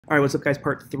All right, what's up, guys?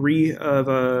 Part 3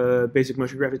 of basic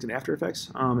motion graphics in After Effects.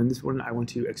 In this one, I want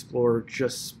to explore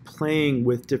just playing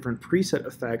with different preset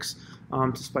effects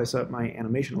to spice up my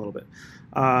animation a little bit.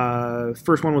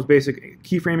 First one was basic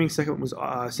keyframing. Second one was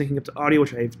syncing up to audio,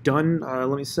 which I've done.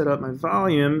 Let me set up my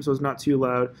volume so it's not too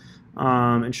loud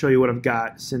and show you what I've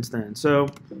got since then. So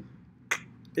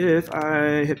if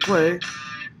I hit play,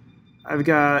 I've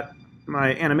got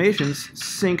my animations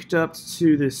synced up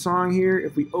to this song here.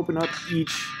 If we open up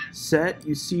each set,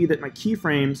 you see that my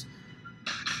keyframes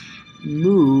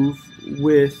move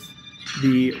with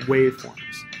the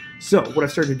waveforms. So what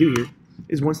I've started to do here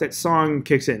is once that song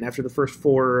kicks in, after the first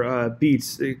 4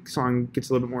 beats, the song gets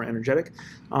a little bit more energetic.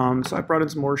 So I brought in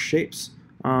some more shapes.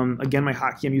 Again, my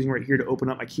hotkey I'm using right here to open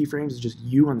up my keyframes is just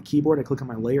U on the keyboard. I click on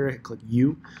my layer, I click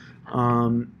U.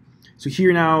 So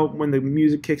here now, when the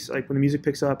music kicks, when the music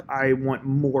picks up, I want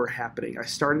more happening. I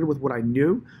started with what I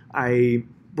knew. I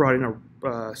brought in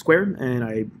a square and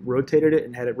I rotated it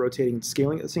and had it rotating and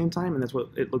scaling at the same time, and that's what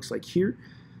it looks like here.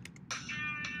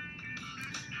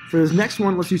 For this next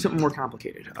one, let's do something more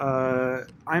complicated.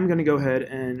 I'm going to go ahead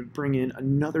and bring in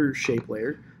another shape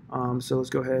layer. So let's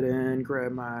go ahead and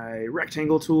grab my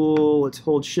rectangle tool. Let's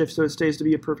hold shift so it stays to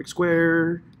be a perfect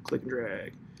square. Click and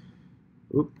drag.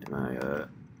 Oop, and I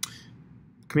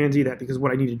Command Z that, because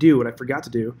what I need to do, what I forgot to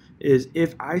do, is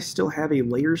if I still have a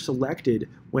layer selected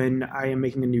when I am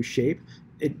making a new shape,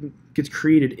 it gets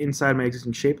created inside my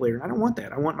existing shape layer. And I don't want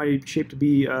that. I want my shape to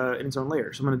be in its own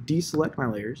layer. So I'm going to deselect my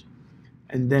layers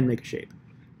and then make a shape.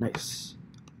 Nice.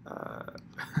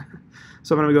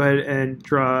 So I'm going to go ahead and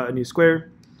draw a new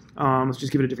square. Let's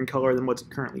just give it a different color than what's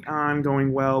currently on.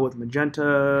 Going well with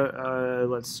magenta.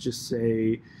 Let's just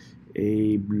say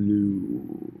a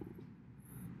blue.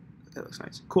 That looks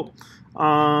nice. Cool.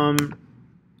 I've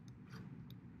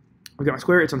got my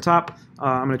square. It's on top.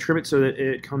 I'm going to trim it so that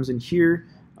it comes in here.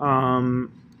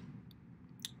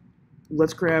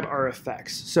 Let's grab our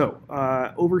effects. So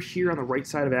over here on the right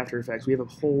side of After Effects, we have a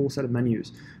whole set of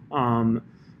menus.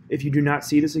 If you do not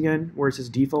see this again, where it says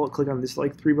default, click on this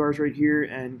 3 bars right here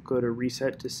and go to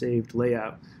Reset to Saved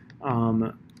Layout.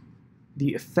 The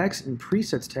Effects and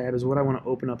Presets tab is what I want to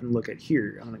open up and look at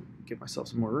here. I'm going to give myself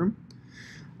some more room.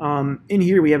 In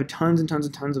here we have tons and tons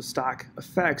and tons of stock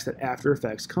effects that After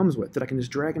Effects comes with that I can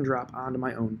just drag and drop onto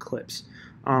my own clips.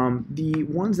 The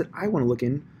ones that I want to look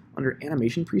in under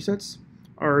animation presets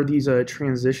are these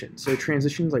transitions. So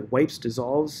transitions like wipes,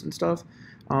 dissolves, and stuff.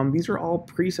 These are all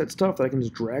preset stuff that I can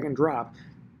just drag and drop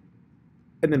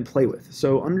and then play with.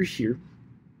 So under here,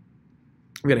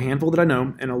 I've got a handful that I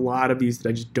know and a lot of these that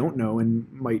I just don't know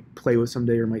and might play with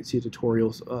someday or might see a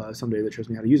tutorial someday that shows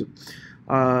me how to use them.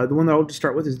 The one that I'll just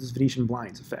start with is this Venetian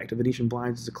blinds effect. A Venetian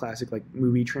blinds is a classic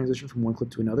movie transition from one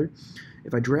clip to another.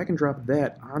 If I drag and drop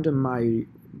that onto my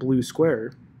blue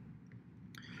square,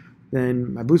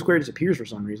 then my blue square disappears for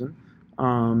some reason.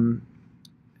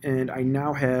 And I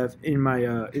now have in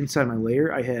my inside my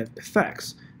layer, I have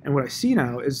effects. And what I see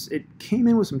now is it came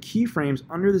in with some keyframes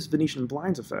under this Venetian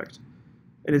blinds effect.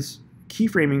 And it's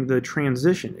keyframing the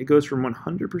transition. It goes from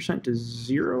 100% to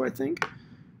 0, I think.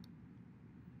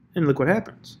 And look what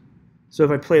happens. So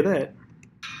if I play that,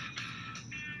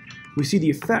 we see the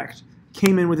effect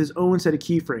came in with his own set of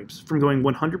keyframes from going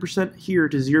 100% here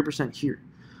to 0% here.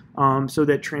 So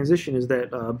that transition is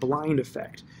that blind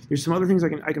effect. There's some other things I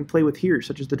can play with here,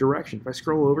 such as the direction. If I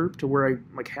scroll over to where I'm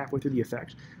halfway through the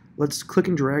effect, let's click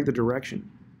and drag the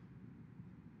direction.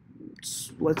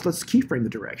 Let's keyframe the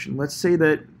direction. Let's say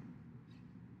that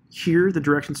here the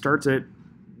direction starts at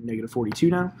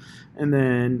 -42 now, and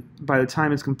then by the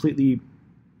time it's completely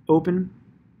open,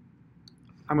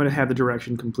 I'm going to have the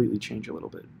direction completely change a little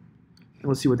bit. And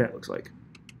let's see what that looks like.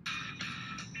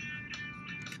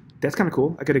 That's kind of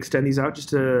cool. I could extend these out just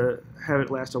to have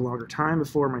it last a longer time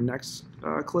before my next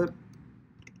clip.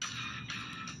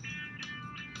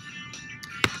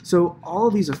 So all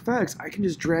of these effects I can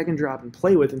just drag and drop and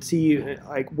play with and see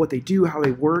what they do, how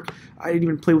they work. I didn't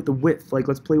even play with the width.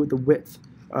 Let's play with the width.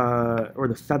 Or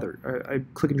the feather. I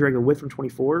click and drag the width from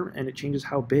 24 and it changes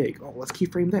how big. Oh, let's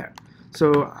keyframe that.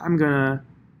 So I'm gonna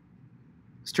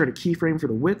start a keyframe for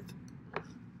the width.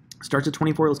 Starts at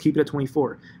 24, let's keep it at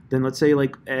 24. Then let's say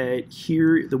at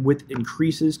here the width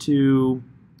increases to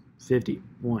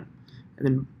 51. And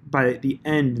then by the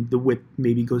end the width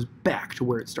maybe goes back to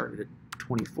where it started at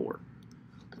 24.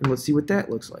 And let's see what that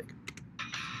looks like.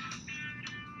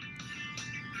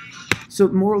 So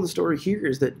the moral of the story here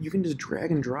is that you can just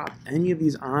drag and drop any of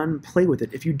these on, play with it.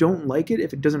 If you don't like it,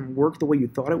 if it doesn't work the way you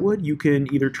thought it would, you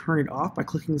can either turn it off by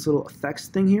clicking this little effects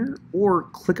thing here, or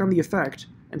click on the effect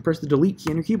and press the delete key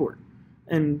on your keyboard.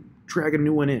 And drag a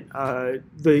new one in.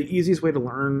 The easiest way to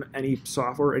learn any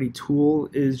software, any tool,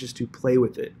 is just to play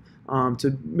with it.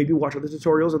 To maybe watch other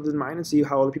tutorials other than mine and see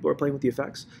how other people are playing with the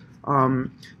effects.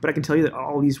 But I can tell you that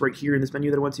all these right here in this menu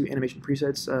that I went to, animation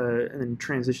presets, and then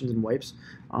transitions and wipes,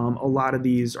 a lot of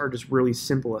these are just really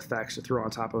simple effects to throw on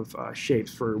top of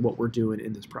shapes for what we're doing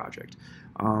in this project.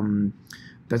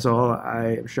 That's all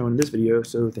I am showing in this video,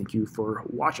 so thank you for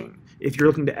watching. If you're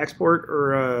looking to export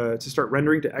or to start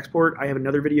rendering to export, I have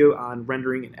another video on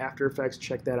rendering in After Effects.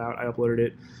 Check that out. I uploaded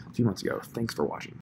it a few months ago. Thanks for watching.